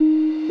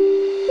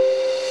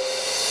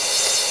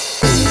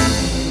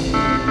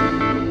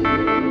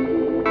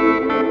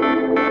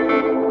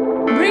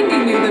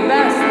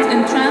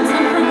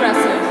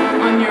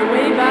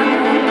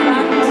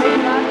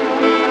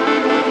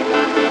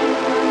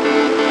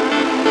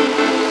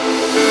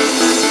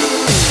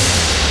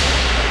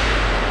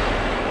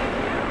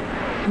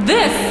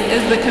This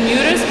is the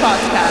Commuters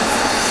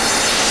Podcast.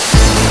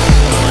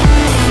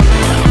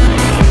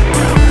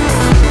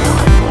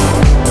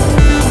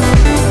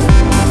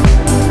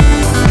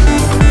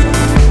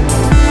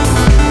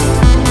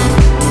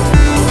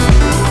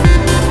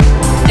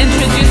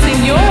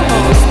 Introducing your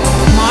host,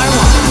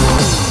 Marwan.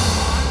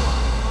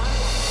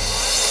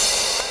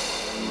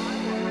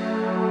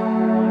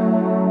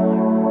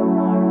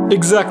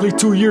 Exactly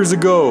 2 years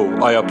ago,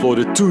 I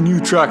uploaded 2 new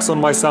tracks on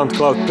my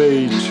SoundCloud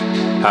page,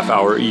 half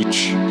hour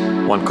each.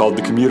 One called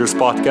The Commuters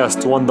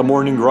Podcast 1 The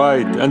Morning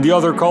Ride, and the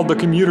other called The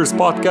Commuters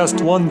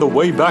Podcast 1 The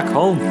Way Back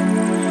Home.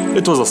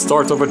 It was a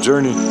start of a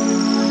journey.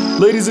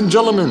 Ladies and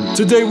gentlemen,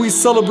 today we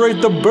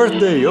celebrate the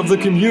birthday of The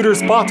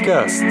Commuters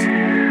Podcast.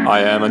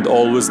 I am and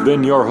always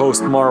been your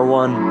host,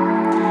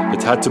 Marwan.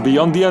 It had to be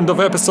on the end of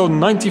episode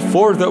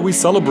 94 that we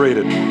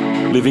celebrated,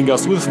 leaving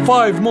us with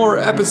 5 more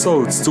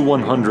episodes to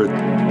 100.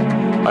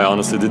 I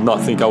honestly did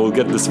not think I will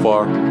get this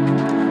far.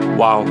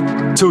 Wow,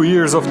 2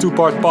 years of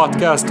 2-part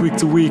podcast week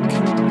to week.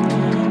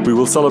 We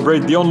will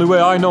celebrate the only way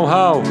I know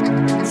how,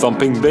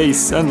 thumping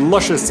bass and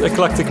luscious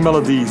eclectic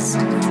melodies.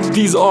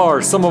 These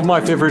are some of my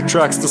favorite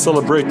tracks to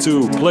celebrate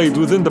too, played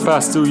within the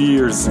past 2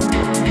 years.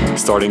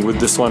 Starting with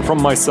this one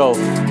from myself,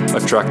 a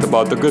track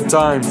about the good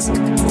times.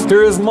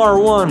 Here is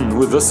Marwan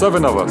with The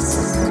 7 of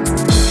Us.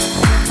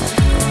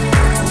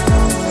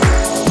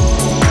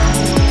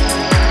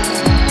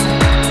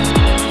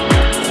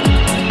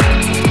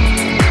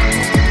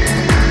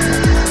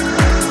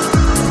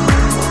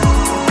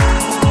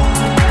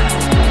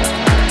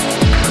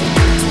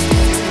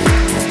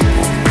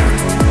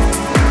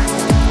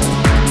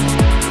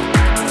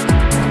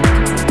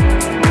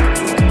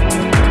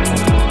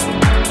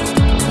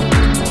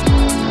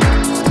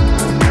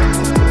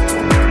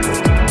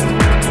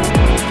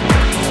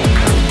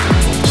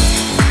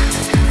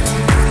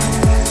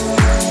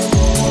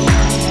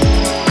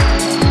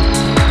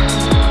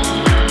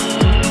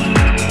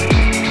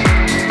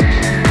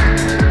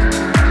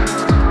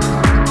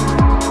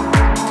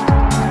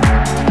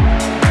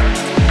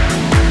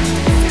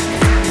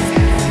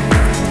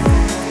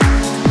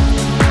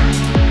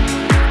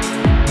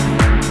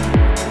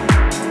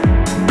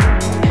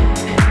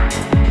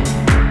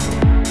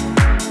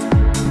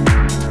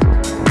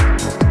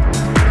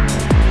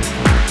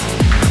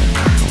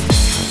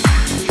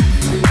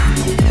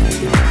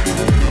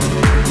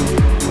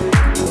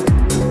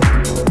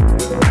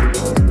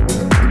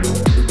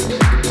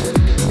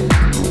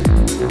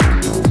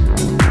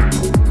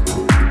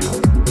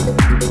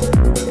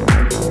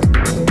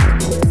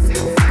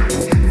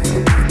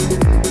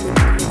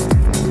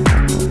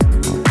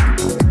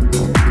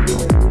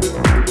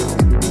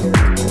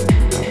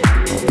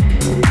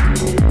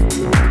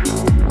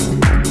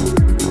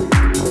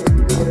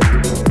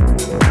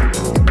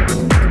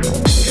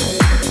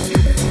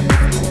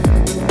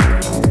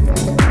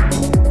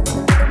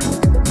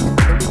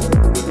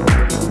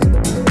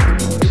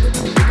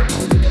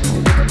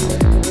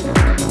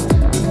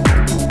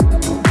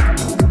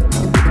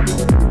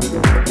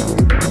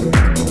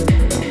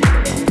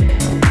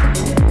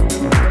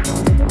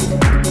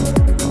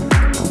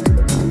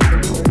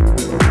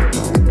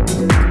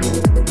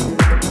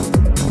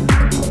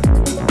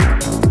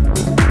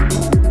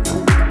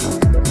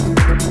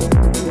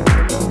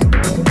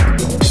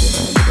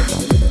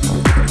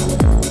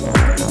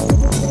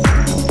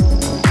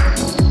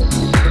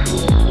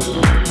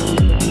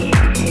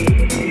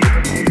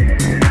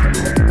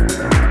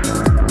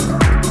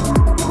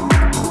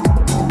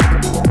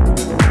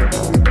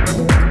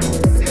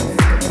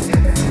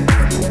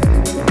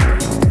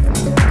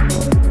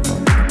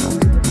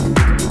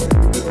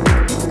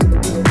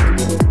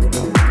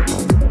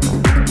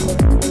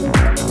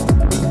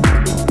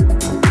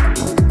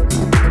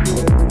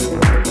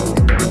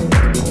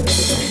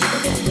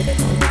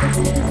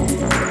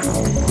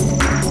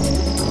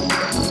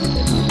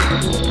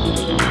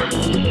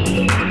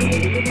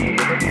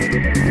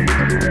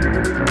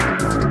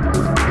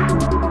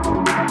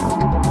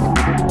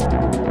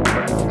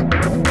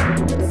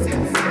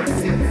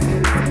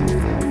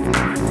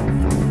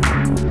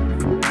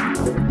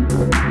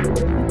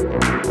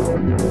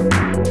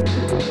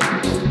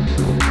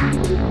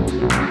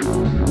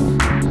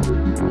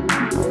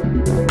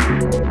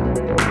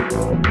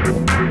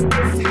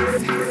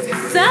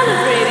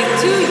 Celebrating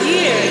 2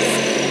 years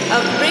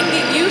of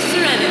bringing you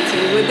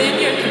serenity within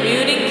your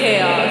commuting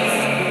chaos.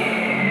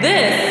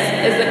 This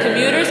is the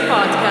Commuters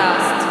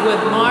Podcast with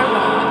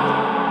Marwan.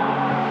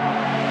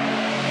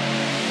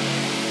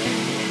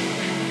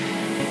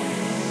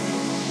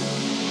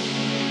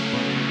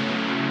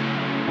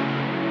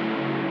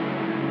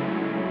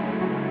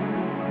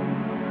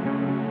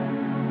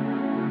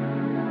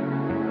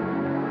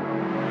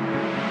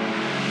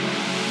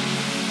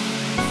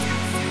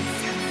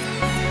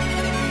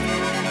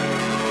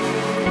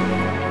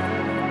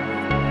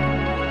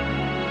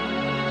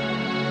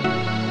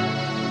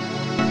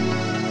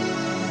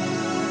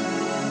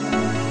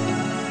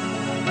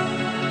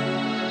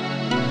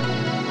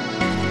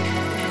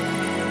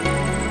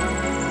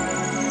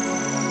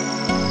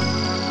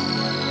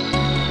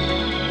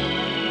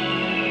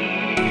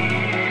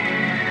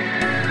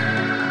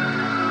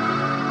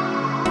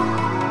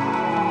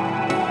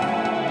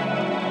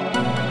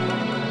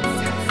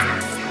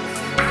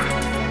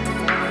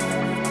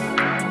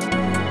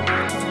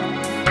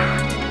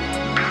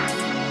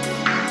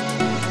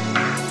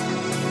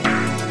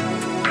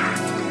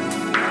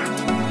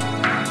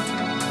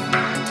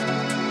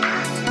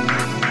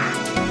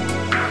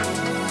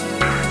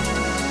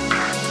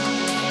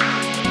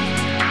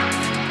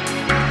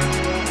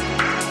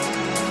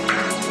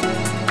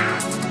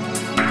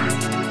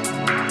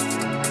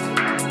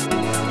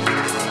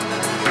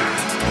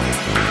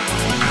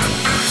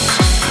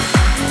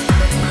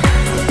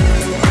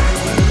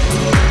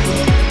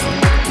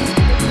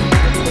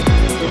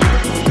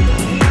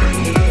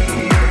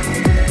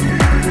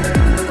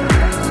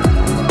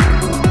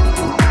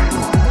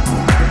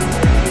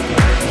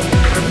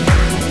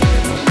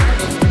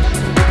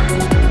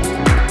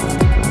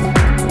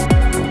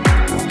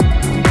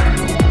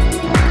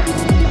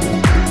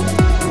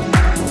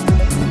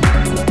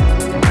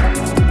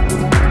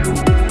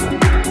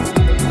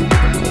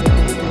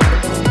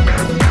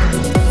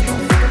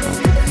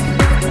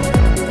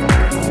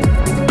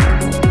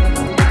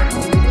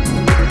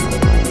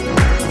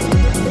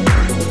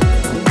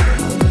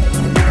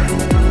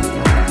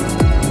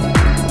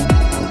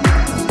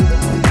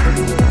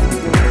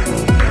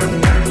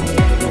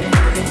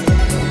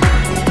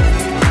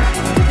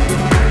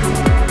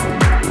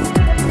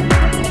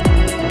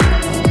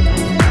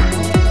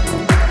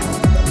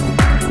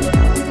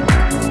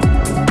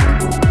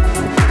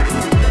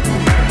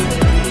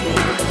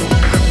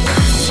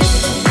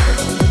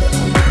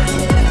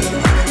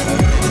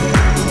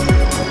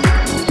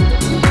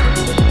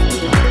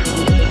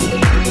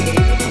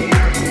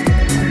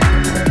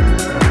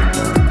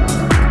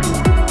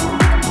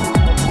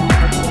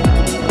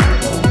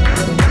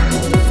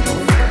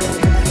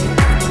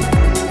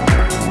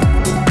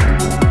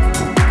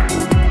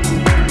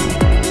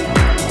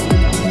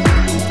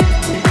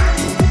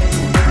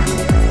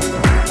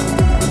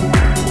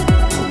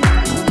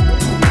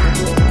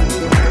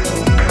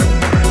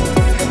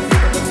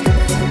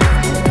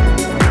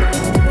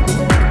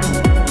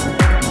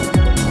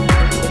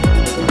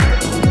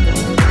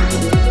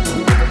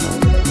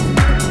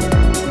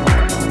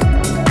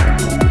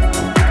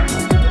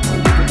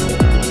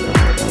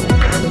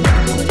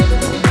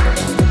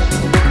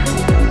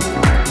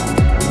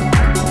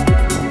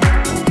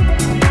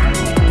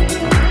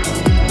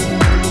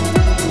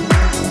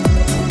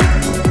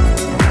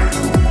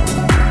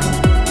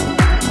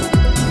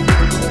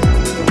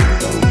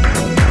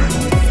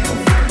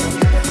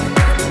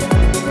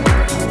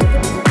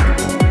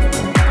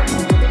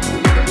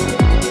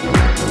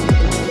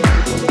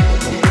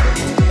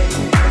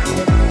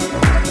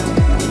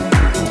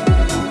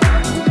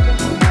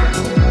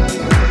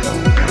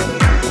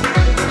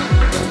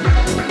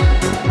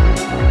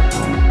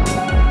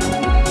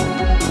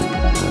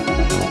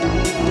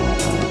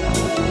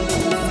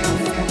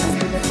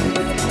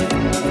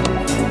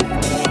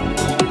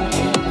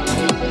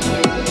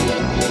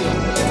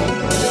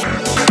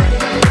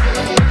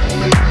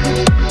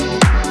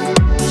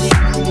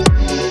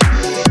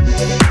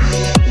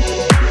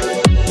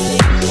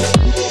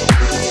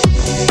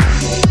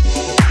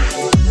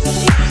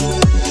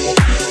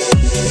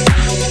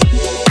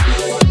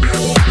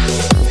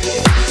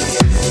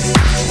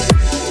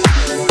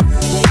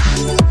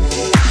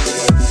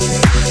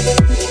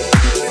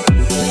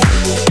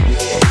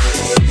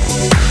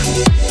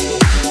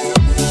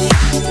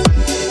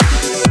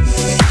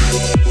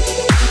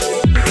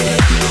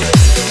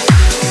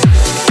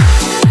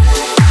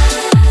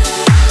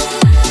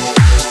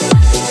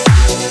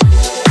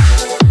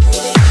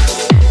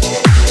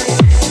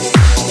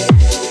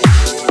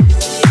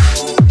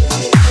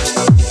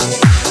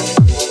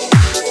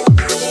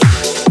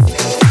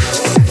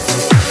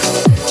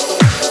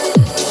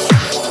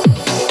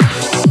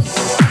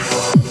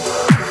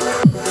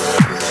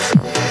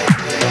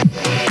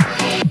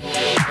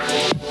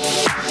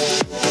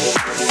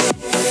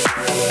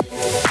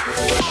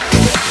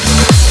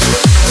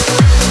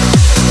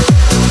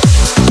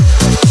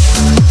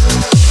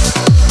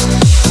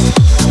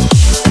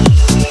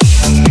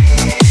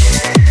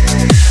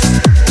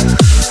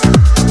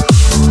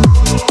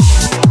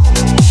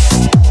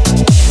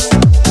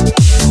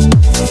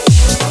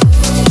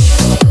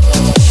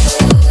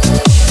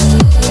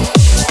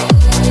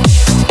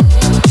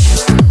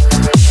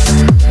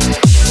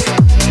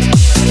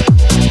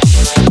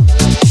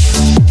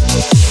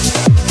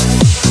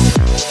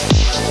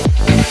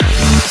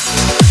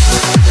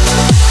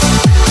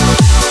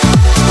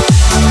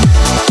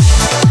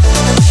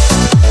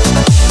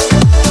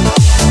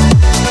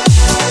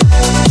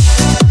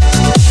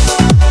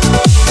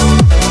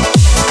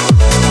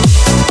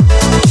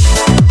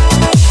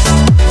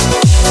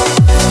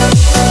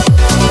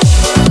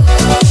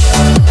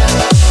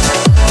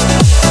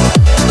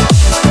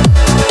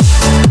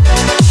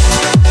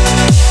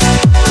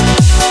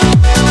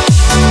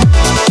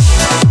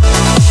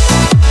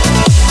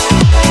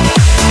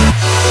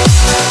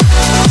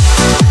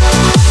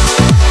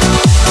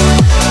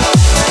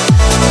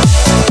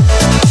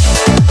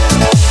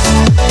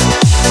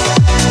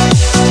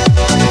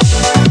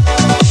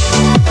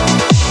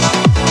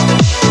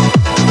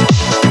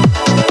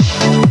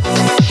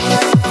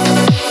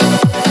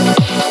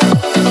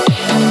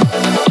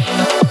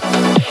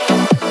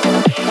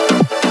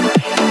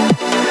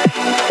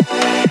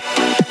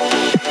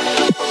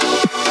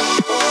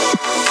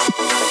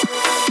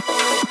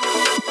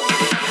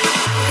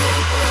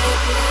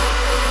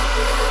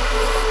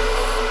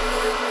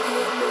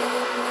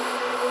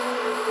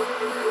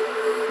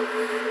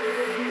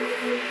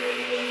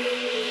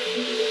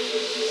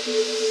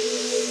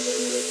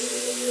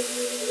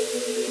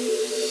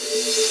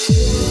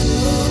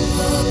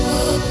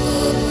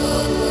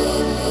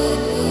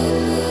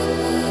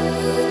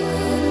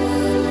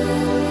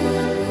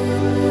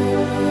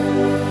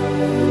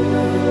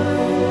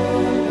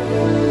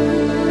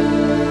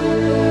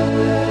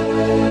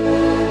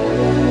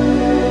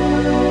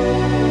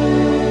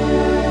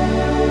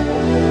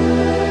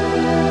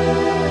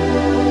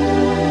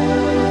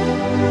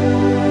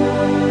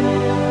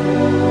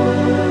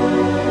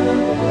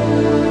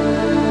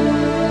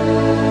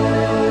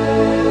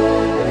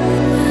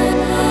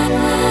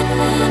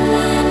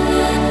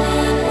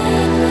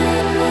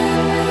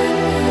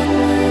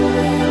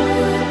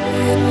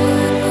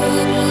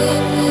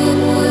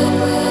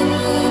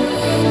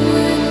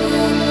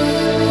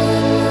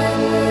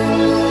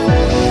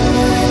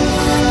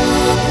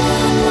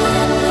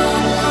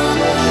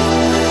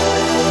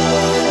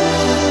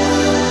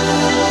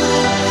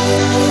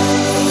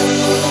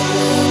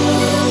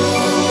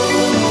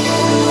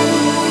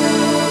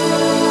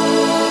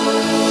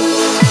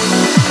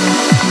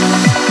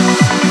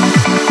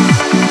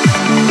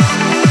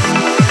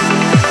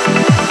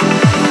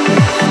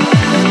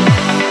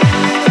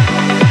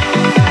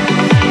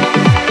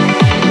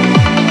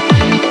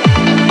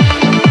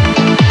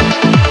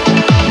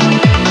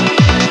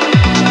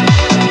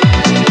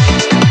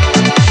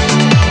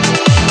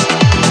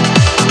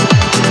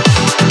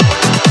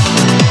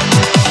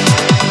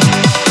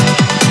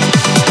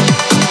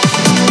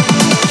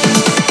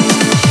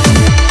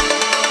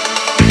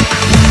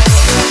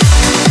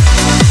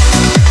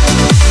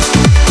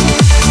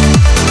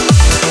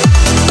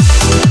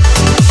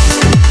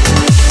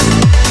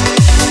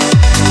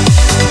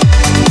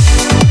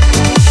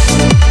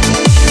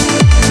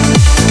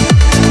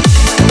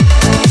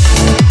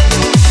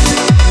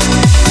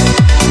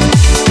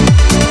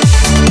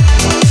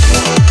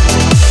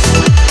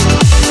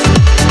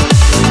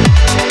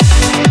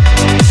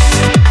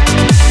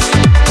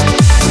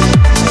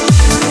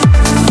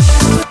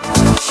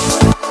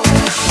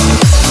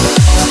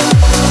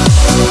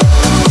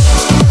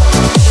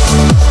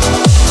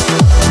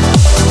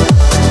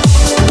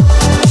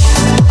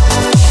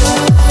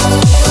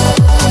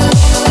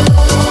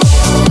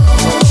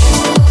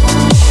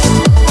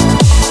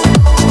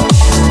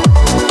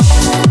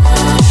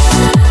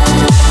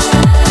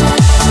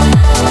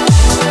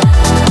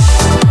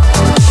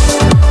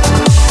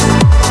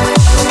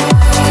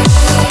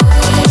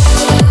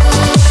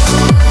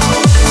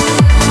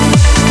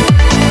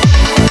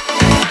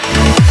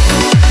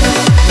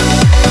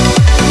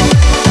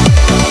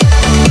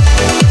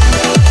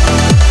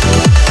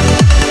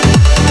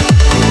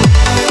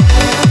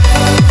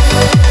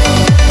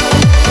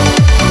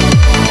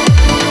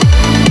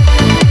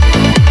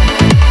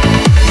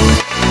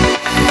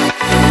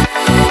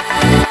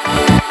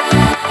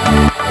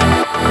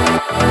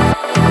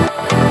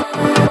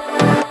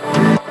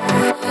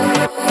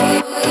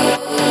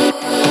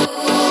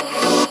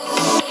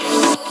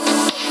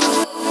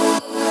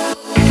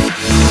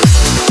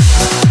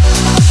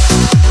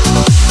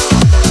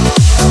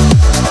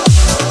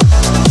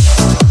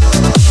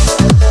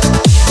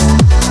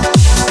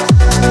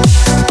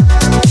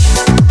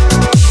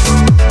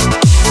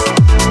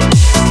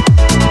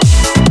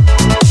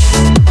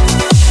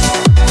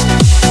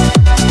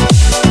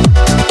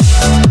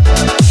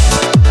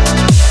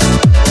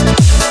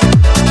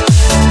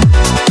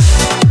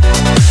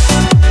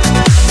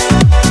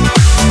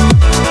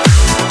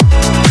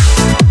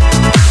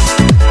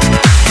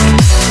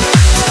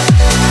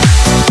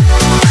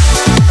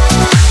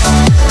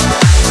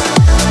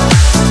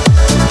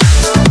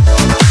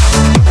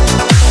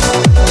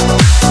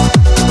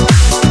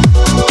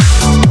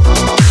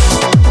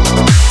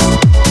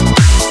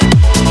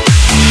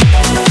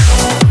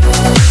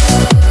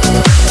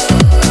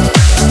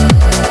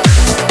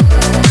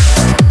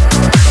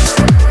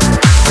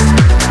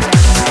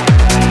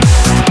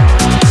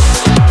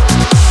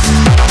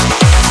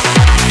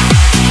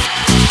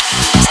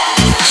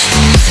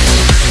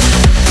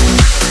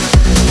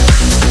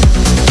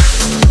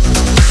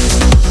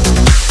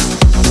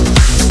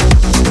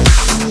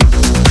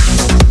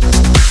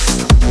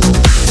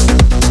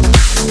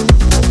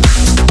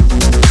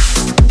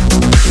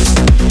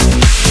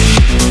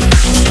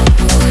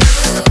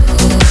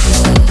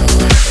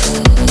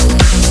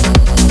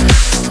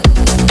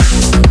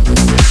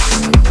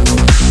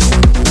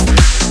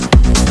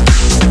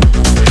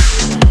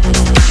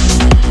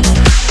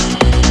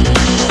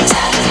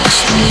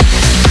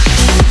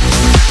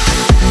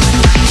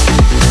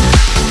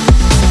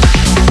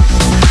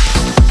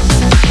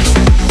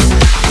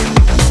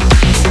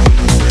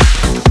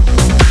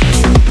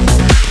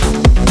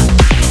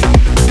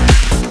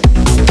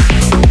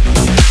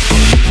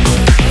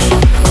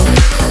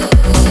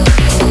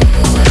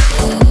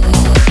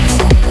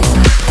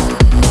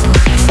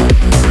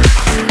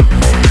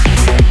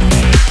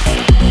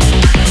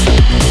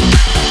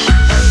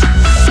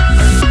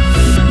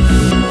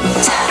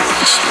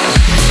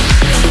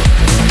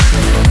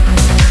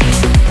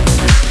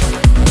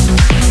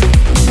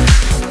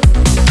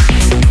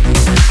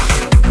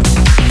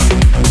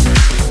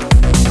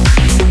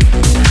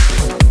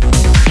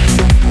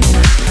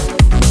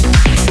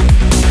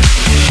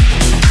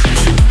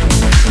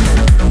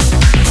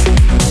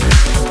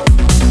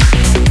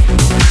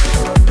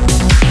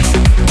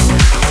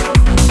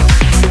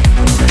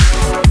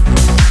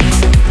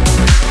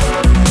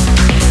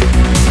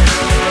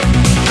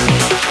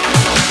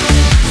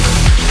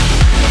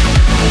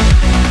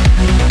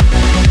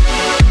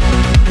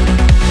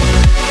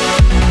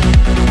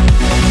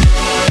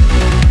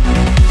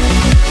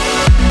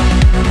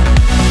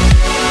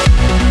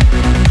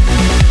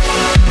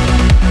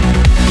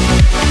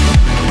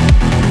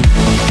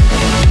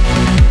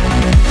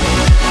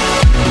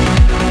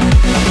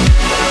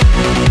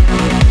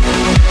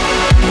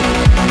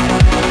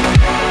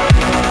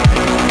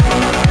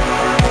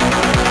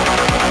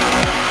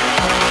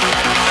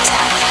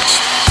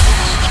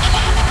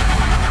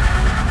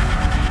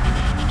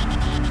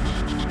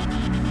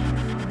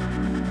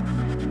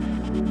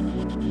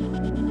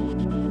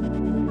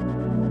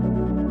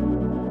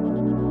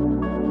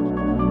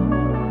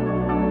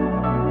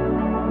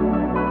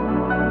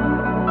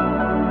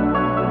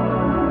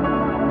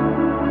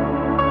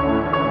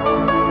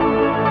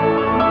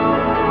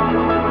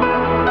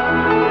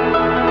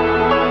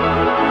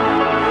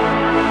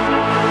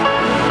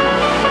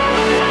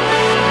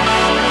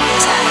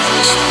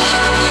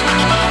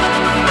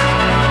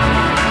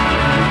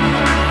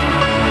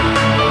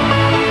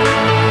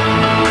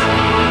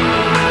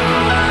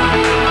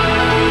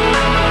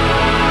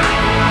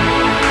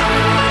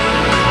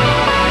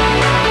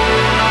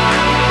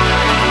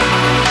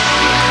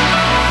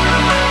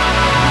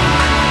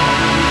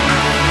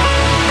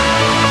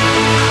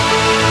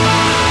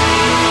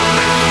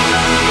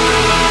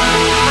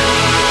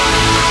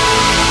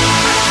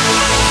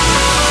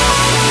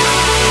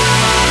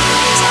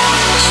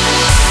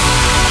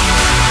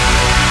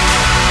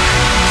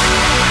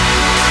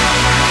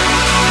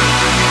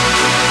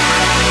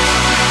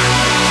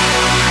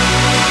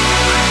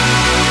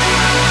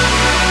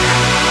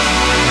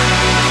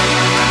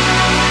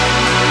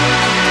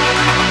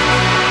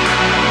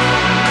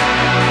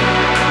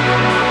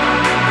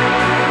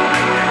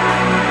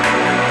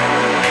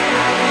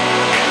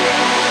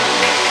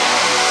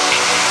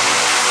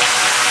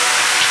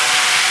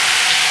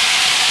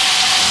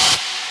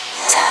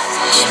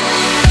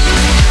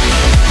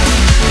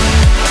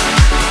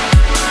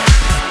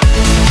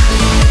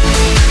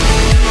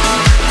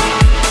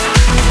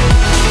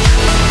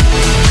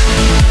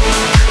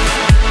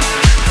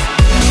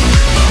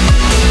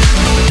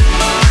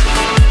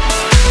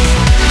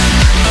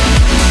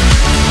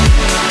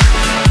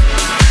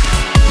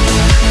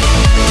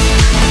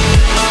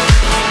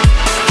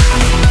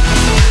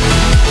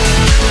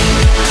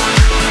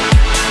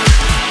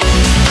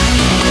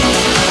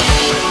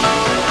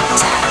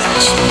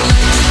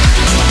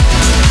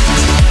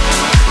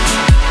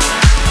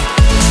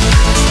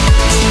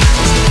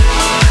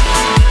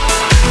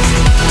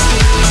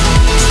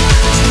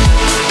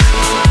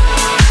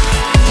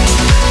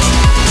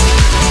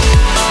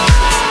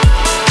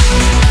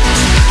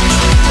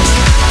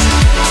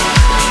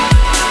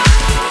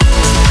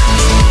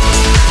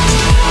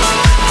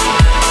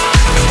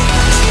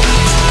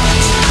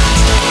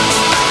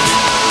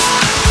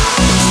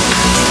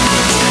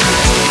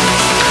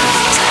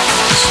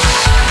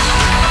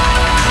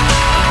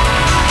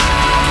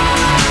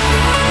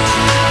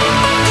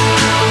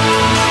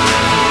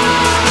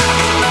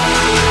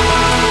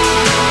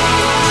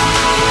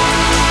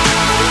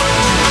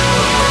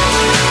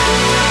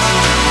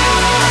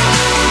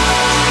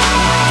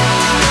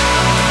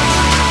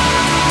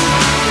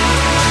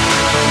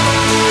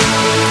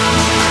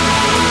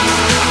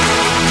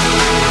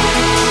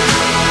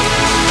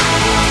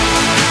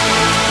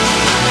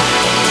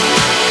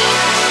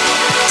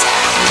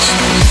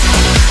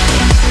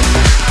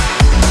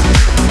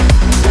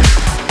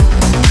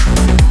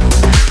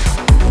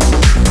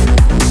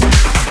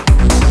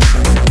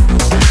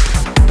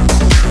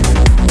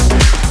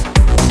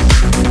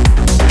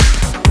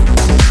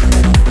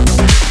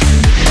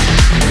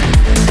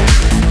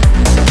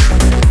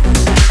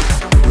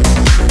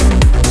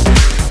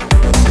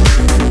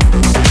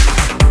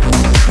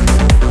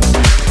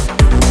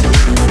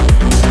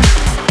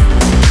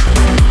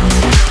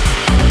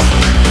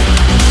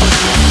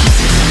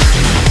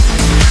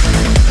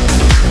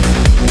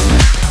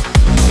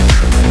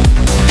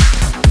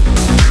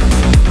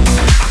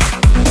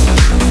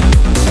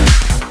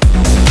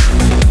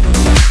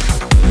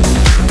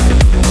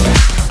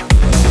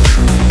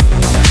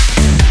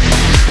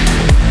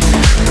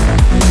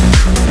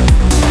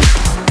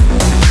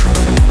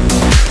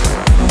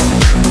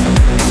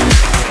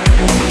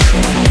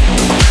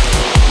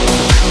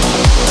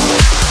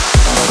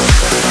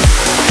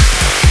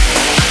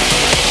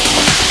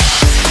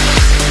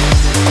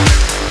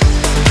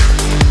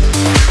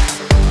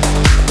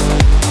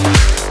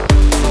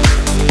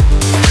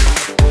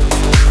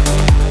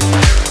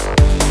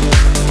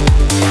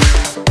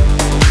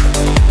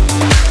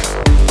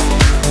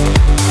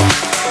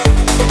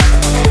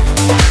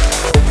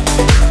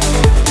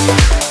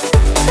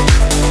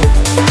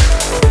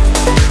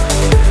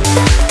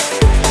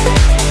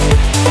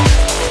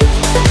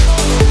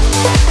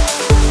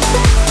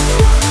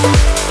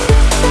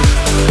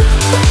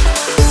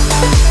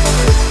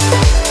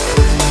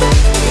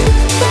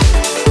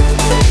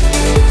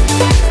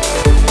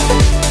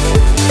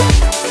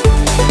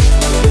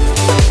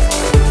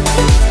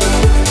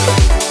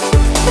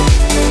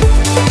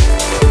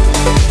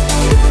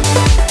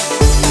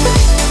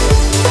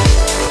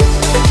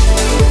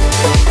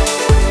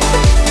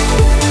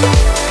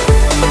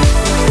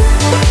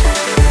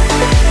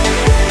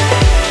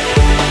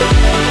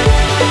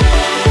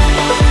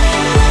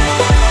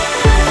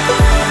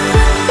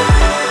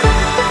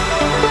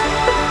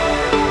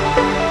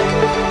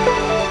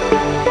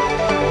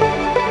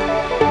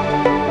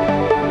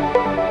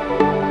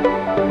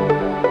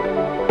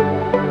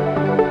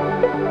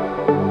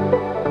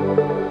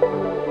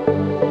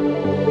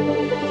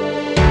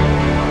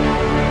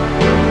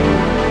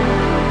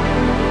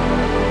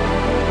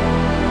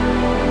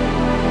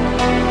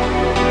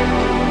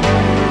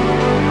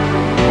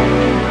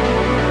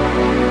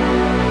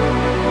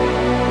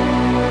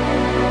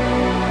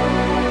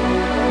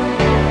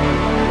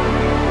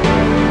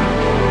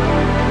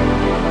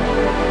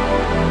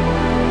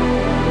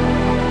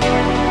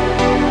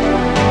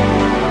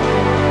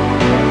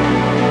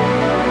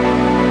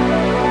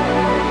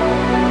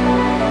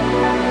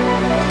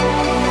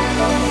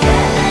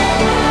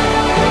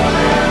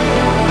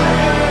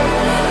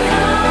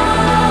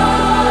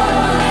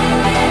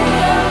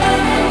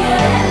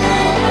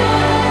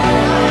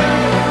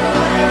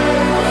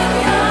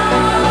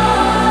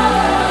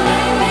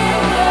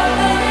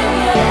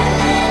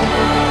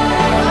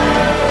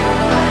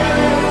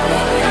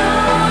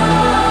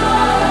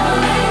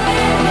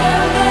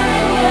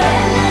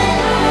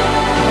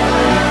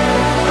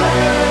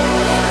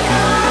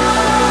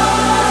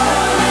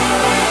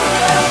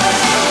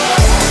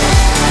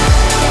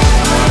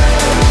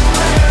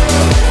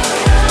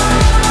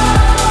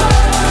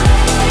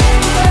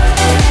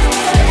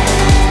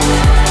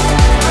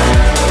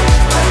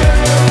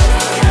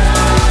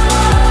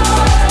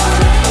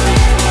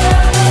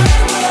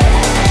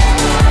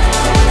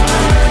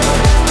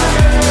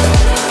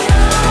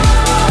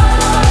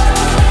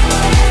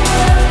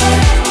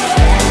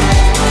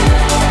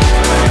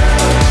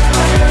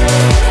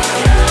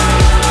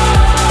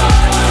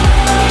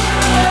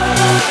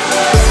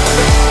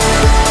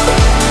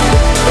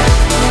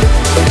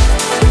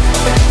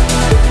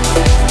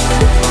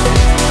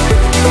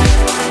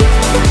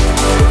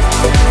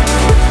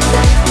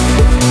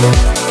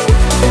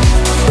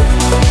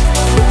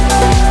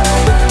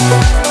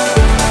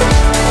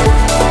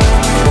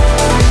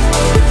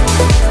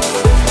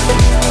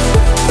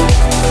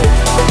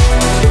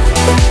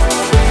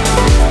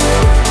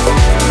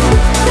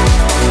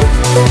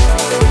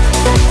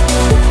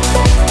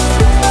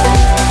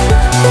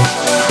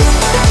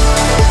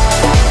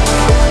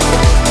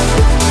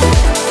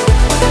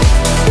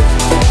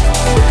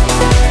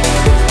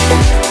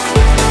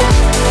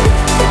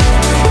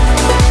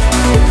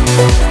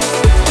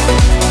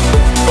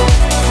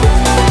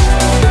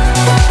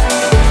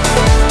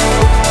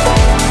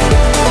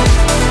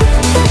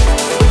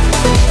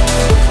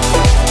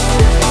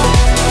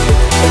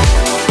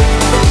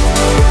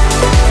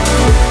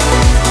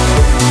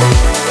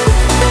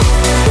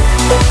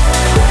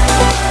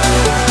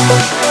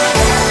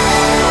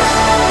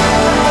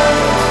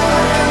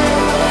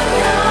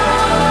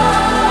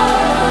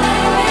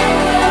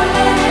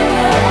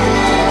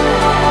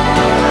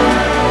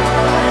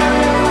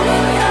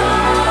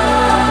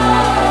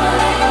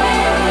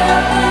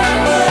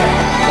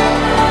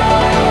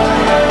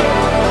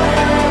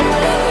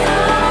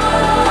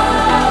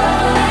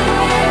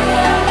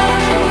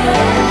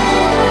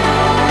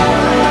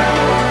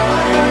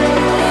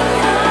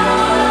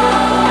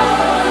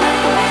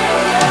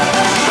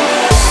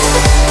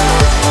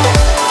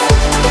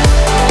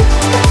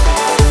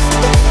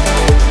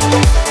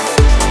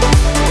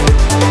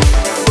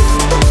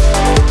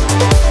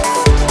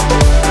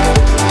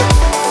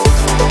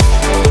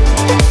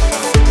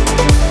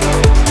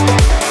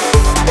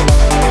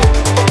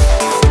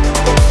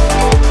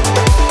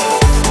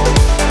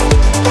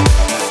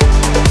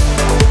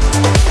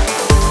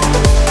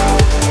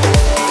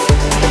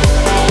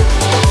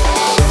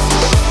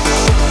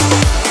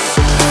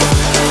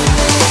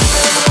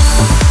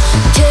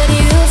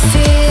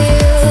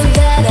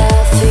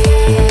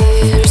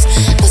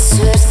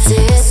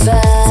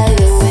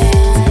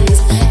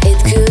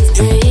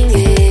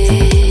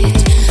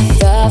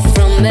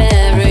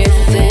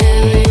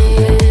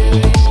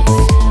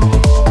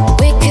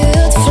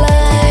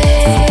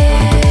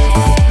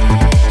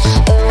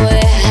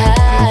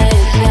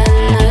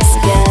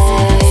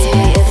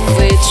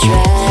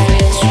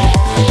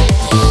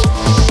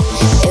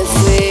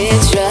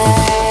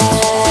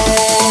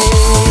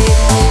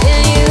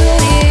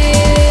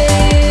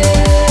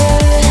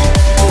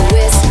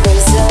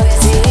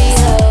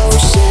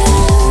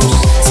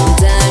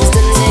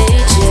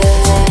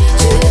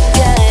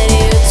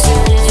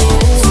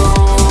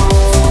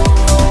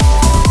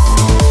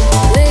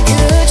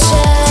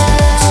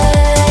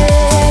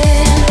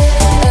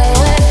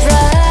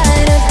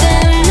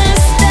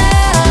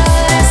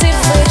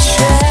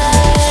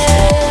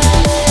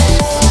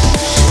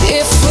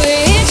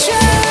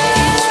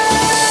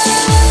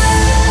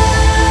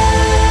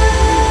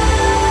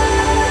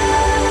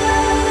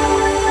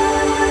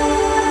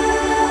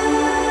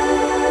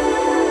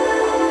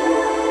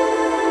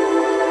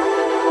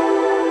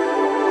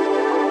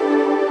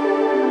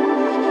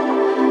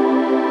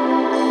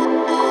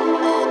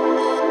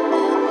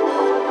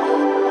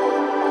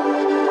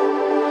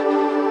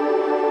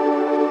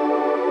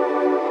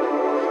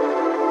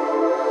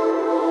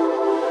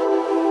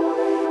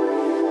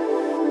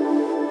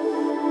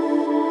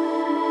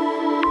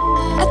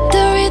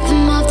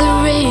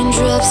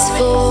 raindrops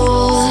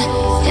fall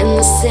in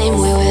the same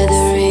way where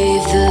the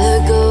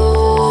river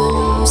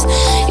goes.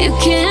 You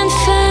can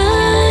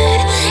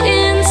find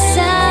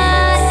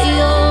inside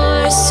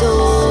your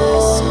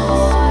soul.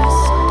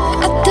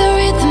 At the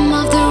rhythm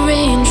of the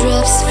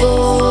raindrops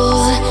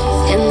fall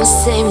in the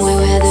same way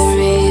where the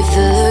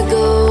river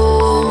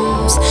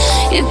goes.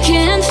 You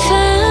can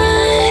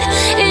find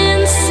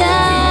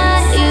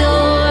inside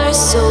your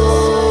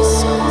soul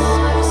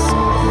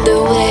the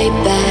way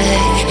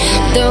back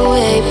home. The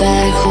way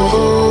back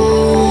home.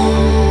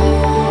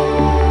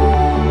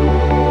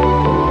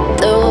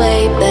 The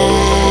way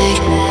back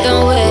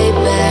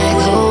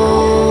home.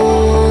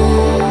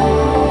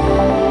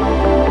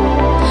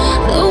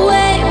 The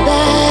way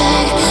back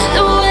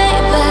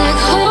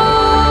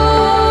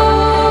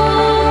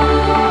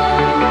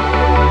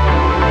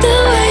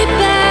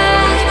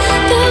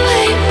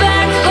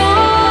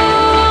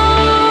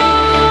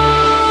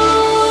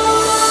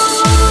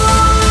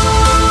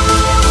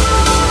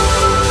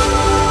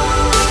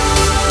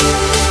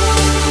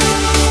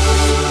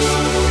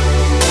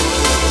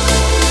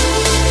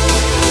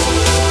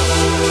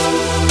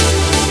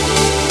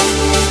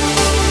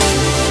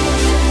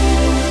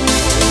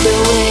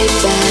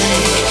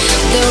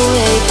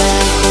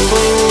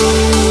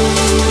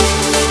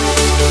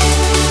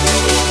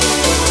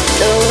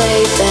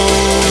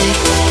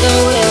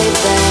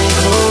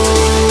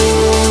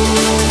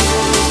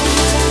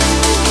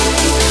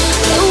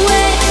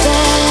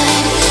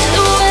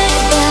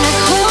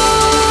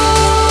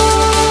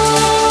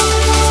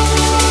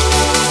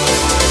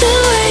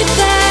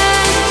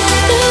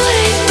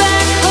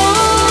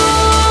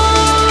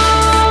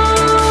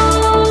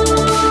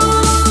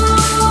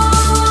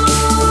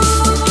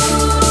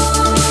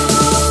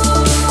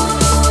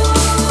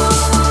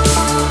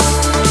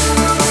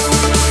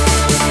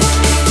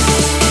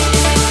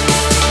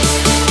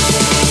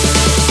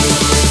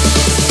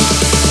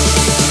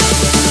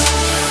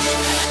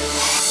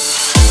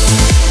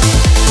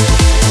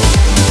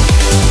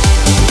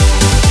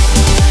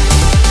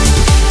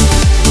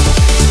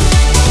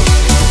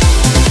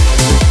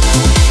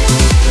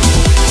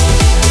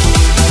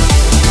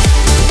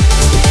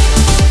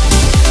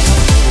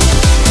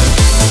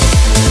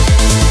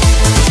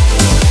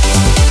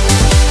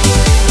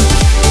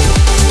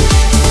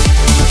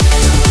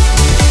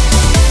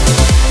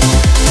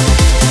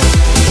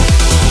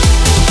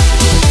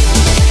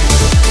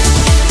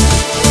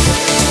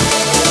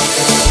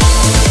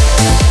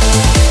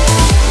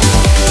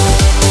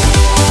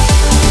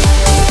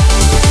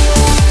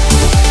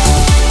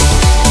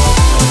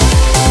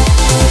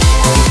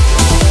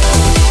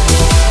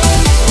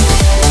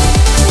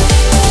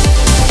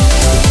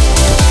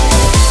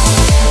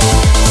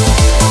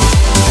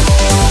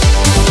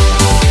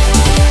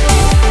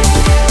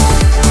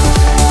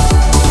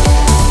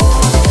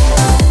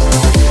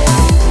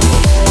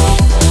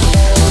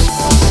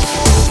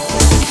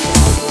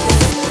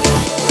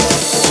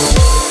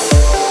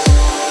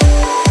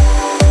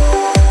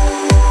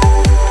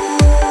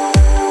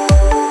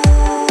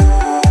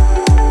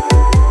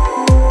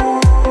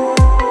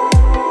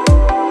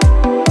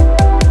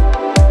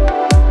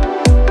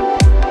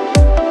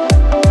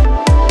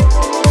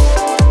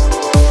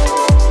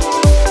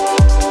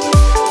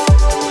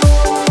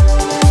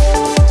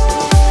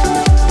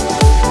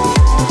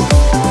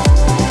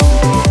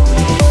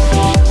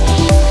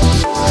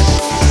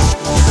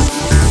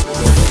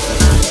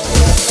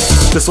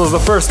This was the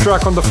first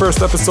track on the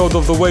first episode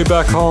of The Way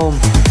Back Home,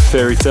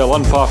 Fairy Tale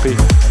and Poppy.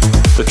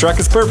 The track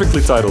is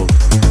perfectly titled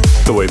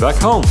The Way Back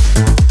Home.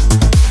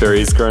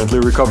 Ferry is currently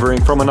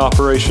recovering from an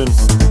operation.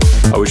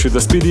 I wish you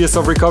the speediest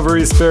of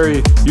recoveries,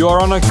 Ferry. You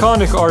are an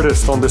iconic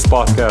artist on this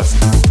podcast.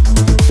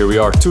 Here we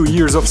are, 2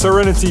 years of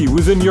serenity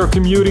within your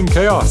commuting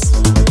chaos.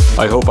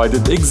 I hope I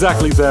did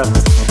exactly that.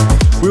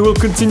 We will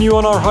continue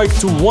on our hike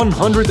to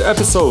 100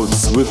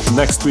 episodes with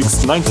next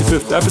week's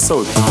 95th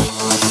episode.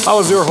 I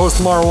was your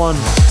host Marwan.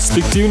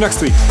 Speak to you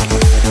next week.